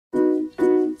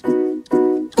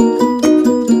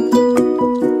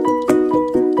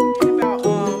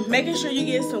sure you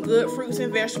get some good fruits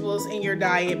and vegetables in your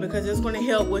diet because it's going to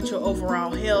help with your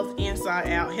overall health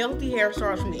inside out. Healthy hair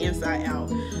starts from the inside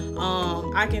out.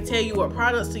 I can tell you what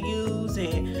products to use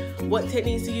and what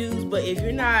techniques to use, but if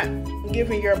you're not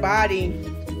giving your body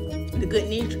the good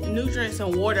nutrients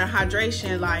and water and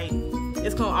hydration, like,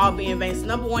 it's gonna all be in vain. So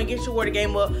number one, get your water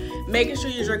game up, making sure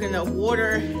you're drinking enough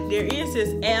water. There is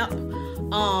this app,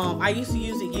 I used to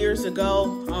use it years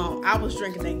ago. I was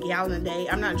drinking a gallon a day.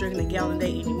 I'm not drinking a gallon a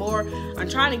day anymore. I'm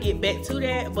trying to get back to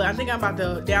that, but I think I'm about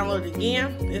to download it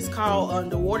again. It's called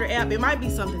the water app. It might be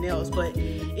something else, but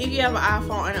if you have an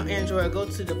iPhone and an Android, go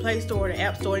to the Play Store or the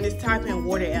App Store and just type in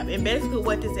water app. And basically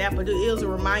what this app will do is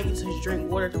remind you to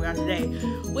drink water throughout the day,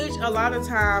 which a lot of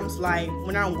times, like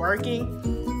when I'm working,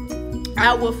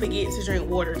 I will forget to drink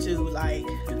water too. Like,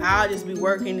 I'll just be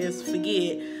working and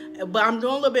forget. But I'm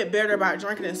doing a little bit better about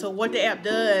drinking it. So what the app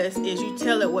does is you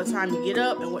tell it what time you get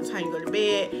up and what time you go to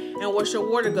bed and what's your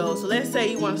water goes. So let's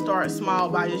say you want to start small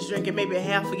by just drinking maybe a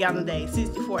half a gallon a day,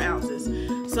 64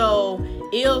 ounces. So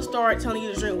it'll start telling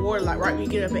you to drink water like right when you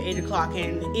get up at 8 o'clock,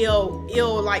 and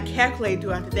it'll like calculate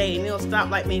throughout the day, and it'll stop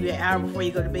like maybe an hour before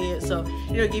you go to bed. So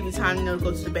it'll give you time, to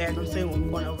go to the bathroom, say when we're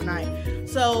going overnight.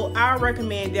 So I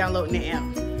recommend downloading the app.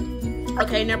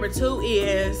 Okay, number two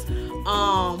is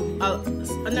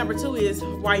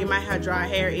why you might have dry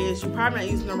hair is you're probably not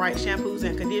using the right shampoos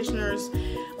and conditioners,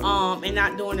 and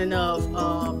not doing enough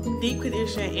deep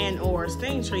conditioning and or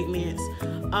steam treatments.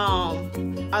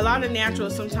 A lot of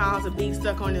naturals sometimes are being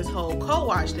stuck on this whole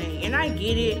co-wash thing, and I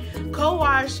get it.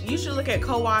 Co-wash, you should look at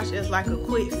co-wash as like a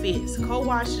quick fix.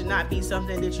 Co-wash should not be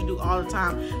something that you do all the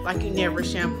time, like you never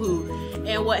shampoo.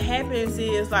 And what happens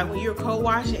is, like, when you're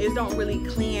co-washing, it don't really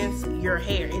cleanse your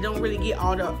hair. It don't really get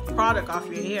all the product off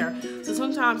your hair. So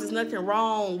sometimes there's nothing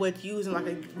wrong with using like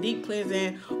a deep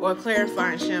cleansing or a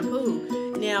clarifying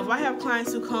shampoo. Now, if I have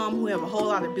clients who come who have a whole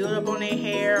lot of buildup on their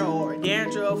hair or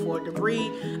dandruff or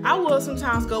debris, I will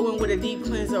sometimes go in with a deep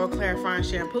cleanser or clarifying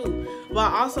shampoo.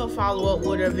 But I also follow up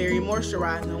with a very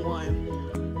moisturizing one.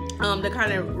 To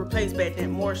kind of replace back that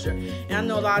moisture. And I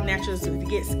know a lot of naturals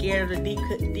get scared of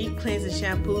the deep cleansing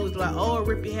shampoos, like, oh, it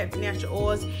rip your hair natural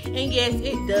oils. And yes,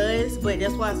 it does, but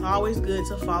that's why it's always good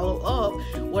to follow up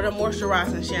with a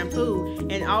moisturizing shampoo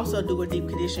and also do a deep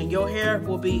condition. Your hair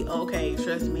will be okay,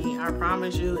 trust me. I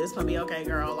promise you, it's gonna be okay,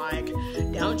 girl. Like,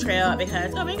 don't trip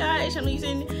because, oh my gosh, I'm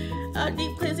using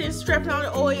deep cleansing, strapping on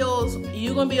the oils.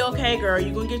 You're gonna be okay, girl.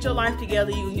 You're gonna get your life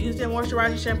together. You can use that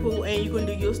moisturizing shampoo and you can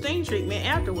do your steam treatment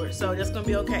afterwards. So that's gonna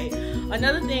be okay.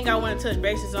 Another thing I want to touch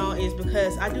bases on is,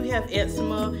 because I do have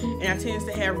eczema and I tend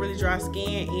to have really dry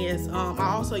skin, is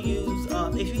I also use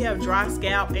if you have dry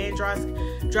scalp and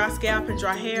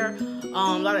dry hair,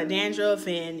 a lot of dandruff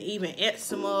and even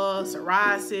eczema,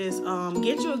 psoriasis,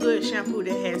 get you a good shampoo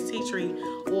that has tea tree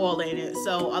oil in it.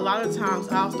 So a lot of times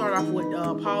I'll start off with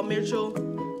Paul Mitchell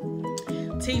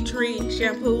tea tree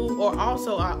shampoo, or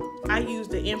also I use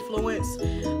the Influence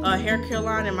hair care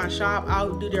line in my shop.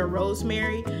 I'll do their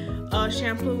rosemary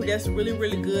shampoo. That's really,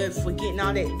 really good for getting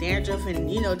all that dandruff and,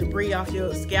 you know, debris off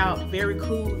your scalp. Very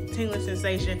cool, tingling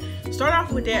sensation. Start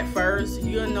off with that first.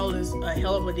 You'll notice a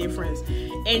hell of a difference.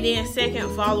 And then second,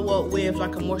 follow up with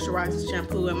like a moisturizing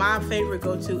shampoo. And my favorite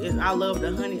go-to is, I love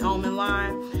the Honey Almond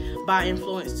line by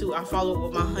Influence too. I follow up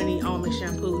with my Honey Almond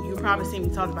shampoo. You probably seen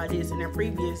me talk about this in a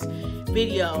previous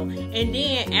video. And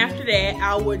then after that,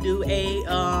 I would do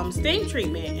a steam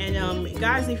treatment. And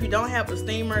guys, if you don't have a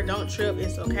steamer, don't trip,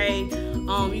 it's okay.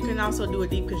 You can also do a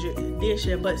deep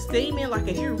condition, but steaming, like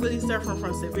if you're really suffering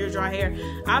from severe dry hair,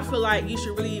 I feel like you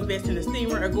should really invest in a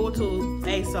steamer or go to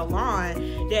a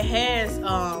salon that has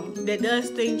that does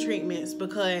steam treatments,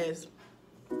 because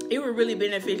it would really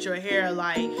benefit your hair.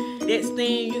 Like that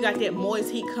steam, you got that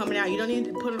moist heat coming out. You don't need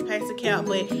to put on a plastic cap,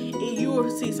 but you will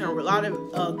see a lot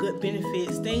of good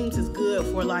benefits. Steams is good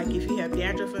for like if you have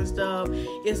dandruff and stuff.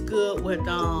 It's good with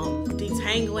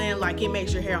detangling. Like it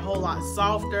makes your hair a whole lot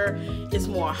softer. It's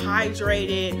more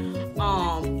hydrated.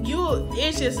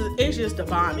 It's just a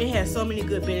bomb. It has so many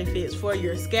good benefits for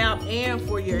your scalp and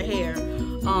for your hair.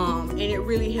 And it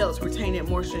really helps retain that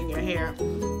moisture in your hair.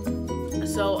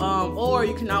 So, or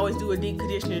you can always do a deep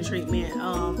conditioning treatment.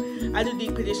 I do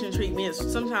deep conditioning treatments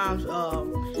sometimes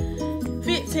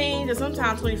 15 to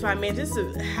sometimes 25 minutes. This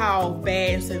is how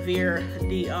bad and severe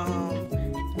the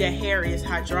the hair is,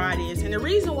 how dry it is. And the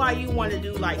reason why you want to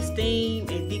do like steam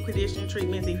and deep conditioning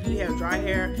treatments if you have dry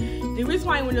hair, the reason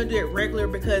why you want to do it regular,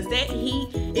 because that heat,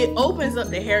 it opens up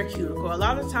the hair cuticle. A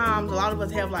lot of times, a lot of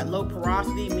us have like low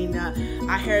porosity, meaning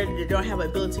our hair don't have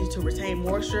ability to retain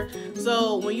moisture.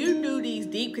 So when you do these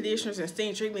deep conditioners and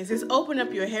steam treatments, it's open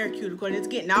up your hair cuticle and it's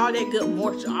getting all that good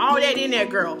moisture, all that in there,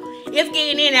 girl. It's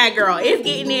getting in there, girl. It's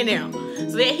getting in there.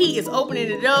 So that heat is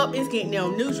opening it up. It's getting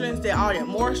them nutrients, that all that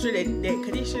moisture, that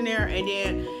condition there. And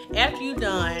then after you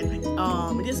done,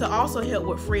 this will also help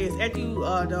with frizz. After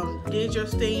you did your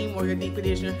steam or your deep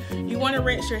conditioner, you want to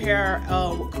rinse your hair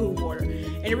with cool water.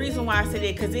 And the reason why I say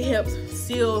that, because it helps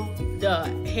seal the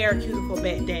hair cuticle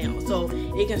back down, so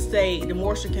it can stay, the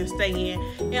moisture can stay in.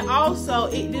 And also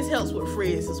this helps with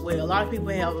frizz as well. A lot of people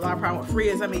have a lot of problem with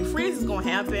frizz. I mean, frizz is going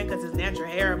to happen because it's natural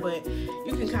hair, but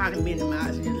you can kind of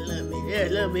minimize it a little bit. Yeah, a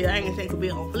little bit. I ain't gonna take a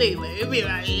bit on fleek, but it be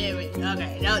like a little bit.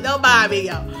 Okay, don't bother me,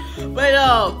 y'all.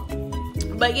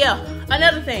 But yeah,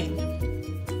 another thing,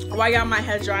 why y'all might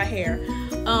have dry hair.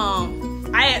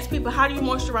 I ask people, how do you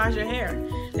moisturize your hair?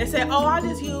 They say, oh, I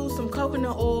just use some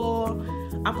coconut oil.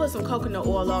 I put some coconut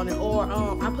oil on it, or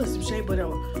I put some shea butter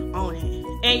on it.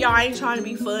 And y'all, I ain't trying to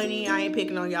be funny. I ain't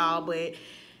picking on y'all, but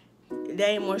they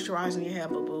ain't moisturizing your hair,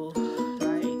 boo-boo.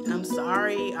 Like, I'm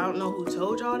sorry. I don't know who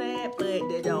told y'all that, but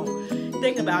they don't.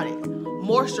 Think about it.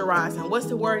 Moisturizing. What's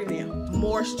the word in there?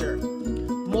 Moisture.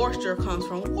 Moisture comes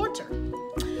from water.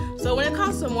 So when it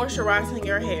comes to moisturizing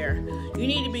your hair, you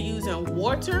need to be using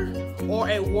water or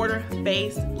a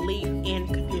water-based leave-in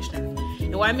conditioner.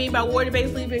 And what I mean by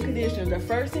water-based leave-in conditioner, the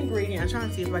first ingredient, I'm trying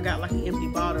to see if I got like an empty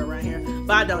bottle around here,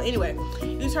 but I don't. Anyway,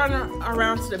 you turn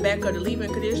around to the back of the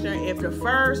leave-in conditioner. If the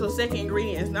first or second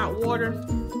ingredient is not water,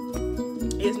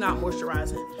 it's not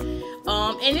moisturizing.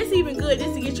 And it's even good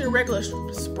just to get your regular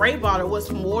spray bottle with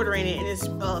some water in it and it's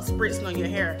spritzing on your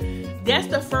hair. That's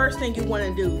the first thing you want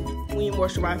to do when you're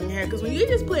moisturizing your hair, because when you're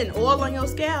just putting oil on your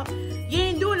scalp, you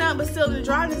ain't doing nothing but sealing the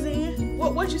dryness in.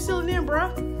 What you sealing in,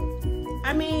 bro?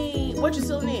 I mean, what you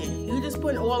sealing in? You just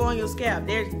putting oil on your scalp.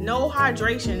 There's no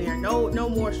hydration there, no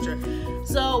moisture.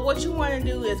 So what you want to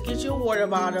do is get your water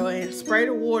bottle and spray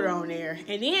the water on there,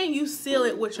 and then you seal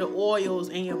it with your oils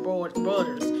and your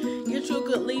butters. Get you a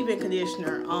good leave-in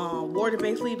conditioner,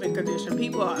 water-based leave-in conditioner.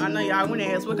 People, I know y'all want to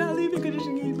ask, what kind of leave-in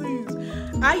conditioner can you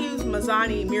use? I use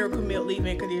Mazzani Miracle Milk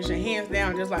leave-in conditioner, hands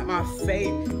down, just like my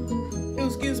favorite.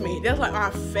 Excuse me, that's like my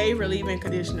favorite leave-in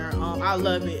conditioner. I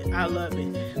love it. I love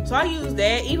it. So I use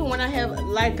that. Even when I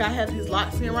have these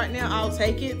locks in right now, I'll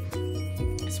take it,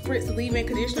 spritz the leave-in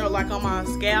conditioner like on my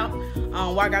scalp,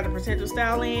 where I got the protective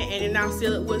style in, and then I'll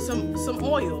seal it with some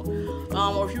oil.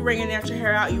 Or if you're wringing out your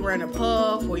hair out, you're wearing a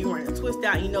puff or you're wearing a twist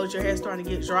out, you know that your hair's starting to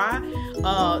get dry,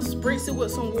 spritz it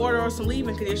with some water or some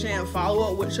leave-in conditioner and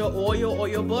follow up with your oil or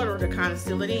your butter to kind of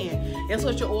seal it in. That's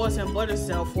what your oils and butter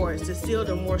sell for, is to seal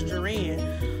the moisture in.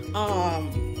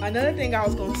 Another thing I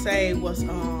was going to say was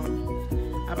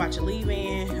about your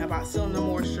leave-in, about sealing the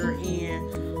moisture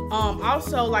in.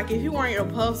 Also, like if you're wearing your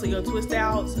puffs or your twist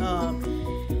outs,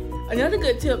 another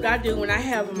good tip that I do when I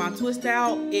have my twist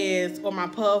out is, or my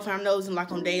puff, I'm noticing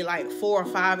like on day like 4 or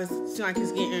 5, it seems like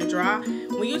it's getting dry.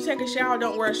 When you take a shower,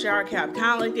 don't wear a shower cap.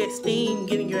 Kind of like that steam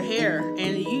getting your hair,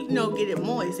 and you get it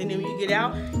moist. And then when you get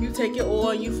out, you take your oil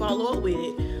and you follow up with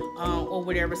it, or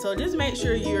whatever. So just make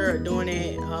sure you're doing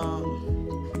it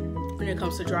when it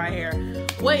comes to dry hair.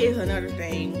 What is another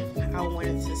thing I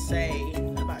wanted to say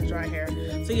about dry hair?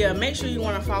 So yeah, make sure you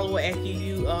want to follow it after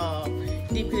you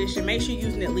deep condition. Make sure you're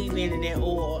using that leave-in and that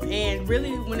oil. And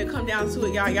really, when it comes down to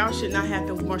it, y'all should not have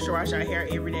to moisturize your hair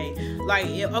every day. Like,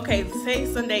 okay,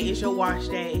 say Sunday is your wash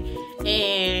day,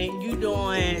 and you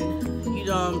done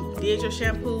did your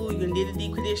shampoo, you done did a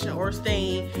deep condition or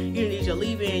steam, you did your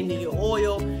leave-in, did your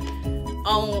oil.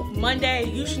 On Monday,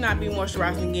 you should not be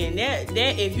moisturizing again.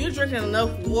 That if you're drinking enough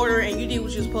water and you did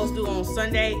what you're supposed to do on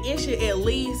Sunday, it should at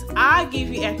least, I give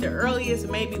you at the earliest,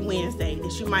 maybe Wednesday,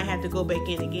 that you might have to go back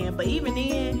in again. But even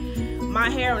then,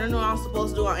 my hair, I know what I'm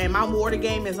supposed to do, and my water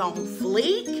game is on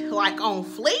fleek, like on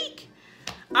fleek,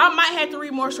 I might have to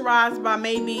re-moisturize by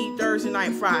maybe Thursday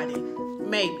night, Friday,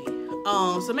 maybe.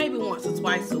 So maybe once or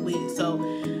twice a week. So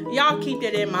y'all keep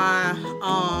that in mind.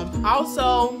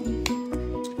 Also,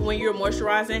 when you're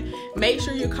moisturizing, make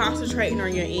sure you're concentrating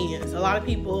on your ends. A lot of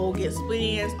people get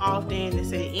split ends often. They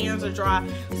say the ends are dry.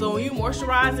 So when you're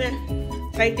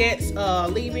moisturizing, take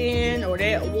that leave-in or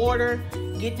that water,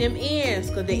 get them ends,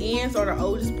 because the ends are the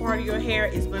oldest part of your hair.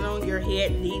 It's been on your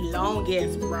head the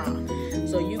longest, bro.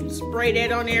 So you spray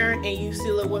that on there and you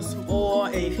seal it with some oil.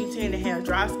 And if you tend to have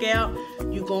dry scalp,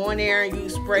 you go in there and you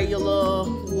spray your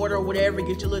little water or whatever,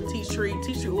 get your little tea tree.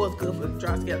 Tea tree oil is good for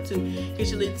dry scalp too. Get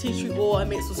your little tea tree oil and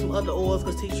mix with some other oils,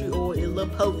 because tea tree oil is a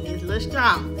little potent, it's a little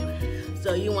strong.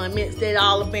 So you want to mix that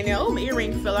all up in there. Oh, my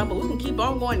earring fell out, but we can keep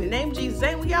on going. In the name of Jesus,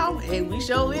 ain't we, y'all? Hey, we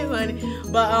sure live, honey.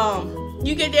 But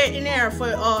you get that in there for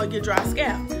your dry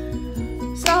scalp.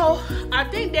 So I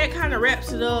think that kind of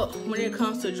wraps it up when it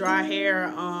comes to dry hair.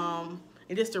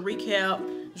 And just to recap,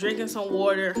 drinking some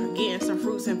water, getting some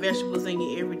fruits and vegetables in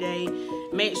you every day.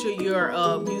 Make sure you're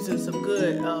using some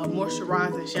good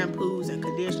moisturizing shampoos and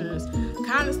conditioners.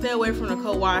 Kind of stay away from the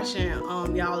co-washing,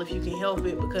 y'all, if you can help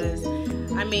it, because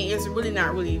I mean, it's really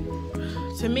not really,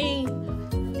 to me,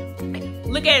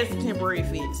 look at it as a temporary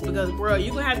fix, because bro,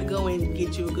 you're gonna have to go in and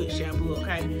get you a good shampoo,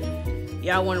 okay?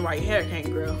 Y'all wonder why your hair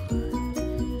can't grow.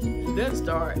 You better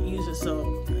start using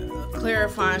some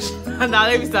clarifying. Nah,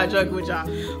 let me start joking with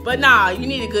y'all. But nah, you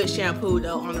need a good shampoo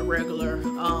though on a regular.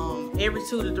 Every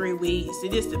 2 to 3 weeks.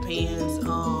 It just depends.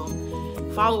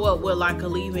 Follow up with like a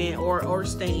leave-in or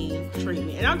steam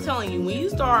treatment. And I'm telling you, when you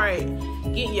start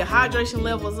getting your hydration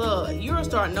levels up, you'll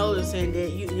start noticing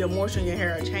that your moisture in your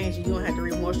hair are changing. You don't have to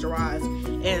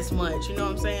re-moisturize as much. You know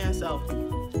what I'm saying? So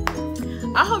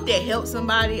I hope that helps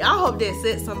somebody. I hope that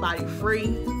sets somebody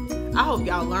free. I hope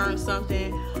y'all learned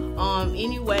something.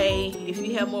 Anyway, if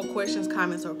you have more questions,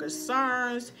 comments, or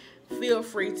concerns, feel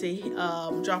free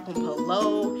to drop them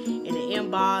below in the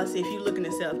inbox. If you're looking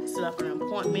to set up an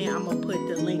appointment, I'm gonna put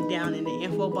the link down in the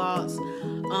info box.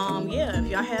 Yeah, if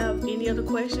y'all have any other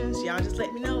questions, y'all just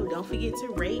let me know. Don't forget to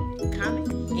rate,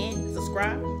 comment, and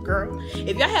subscribe, girl.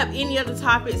 If y'all have any other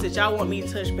topics that y'all want me to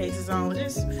touch bases on,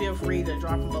 just feel free to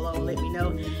drop them below and let me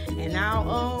know. And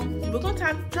now we're gonna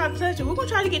try to touch it. We're gonna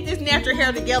try to get this natural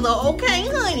hair together, okay,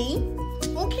 honey?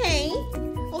 Okay.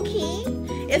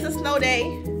 It's a snow day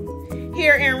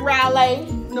here in Raleigh,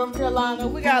 North Carolina.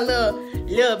 We got a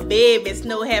little baby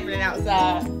snow happening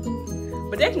outside.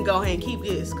 But they can go ahead and keep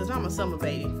this, because I'm a summer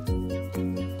baby.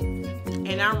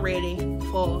 And I'm ready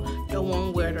for the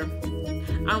warm weather.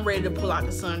 I'm ready to pull out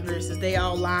the sundresses. They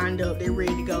all lined up. They're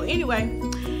ready to go. Anyway,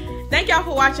 thank y'all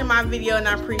for watching my video, and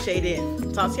I appreciate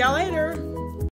it. Talk to y'all later.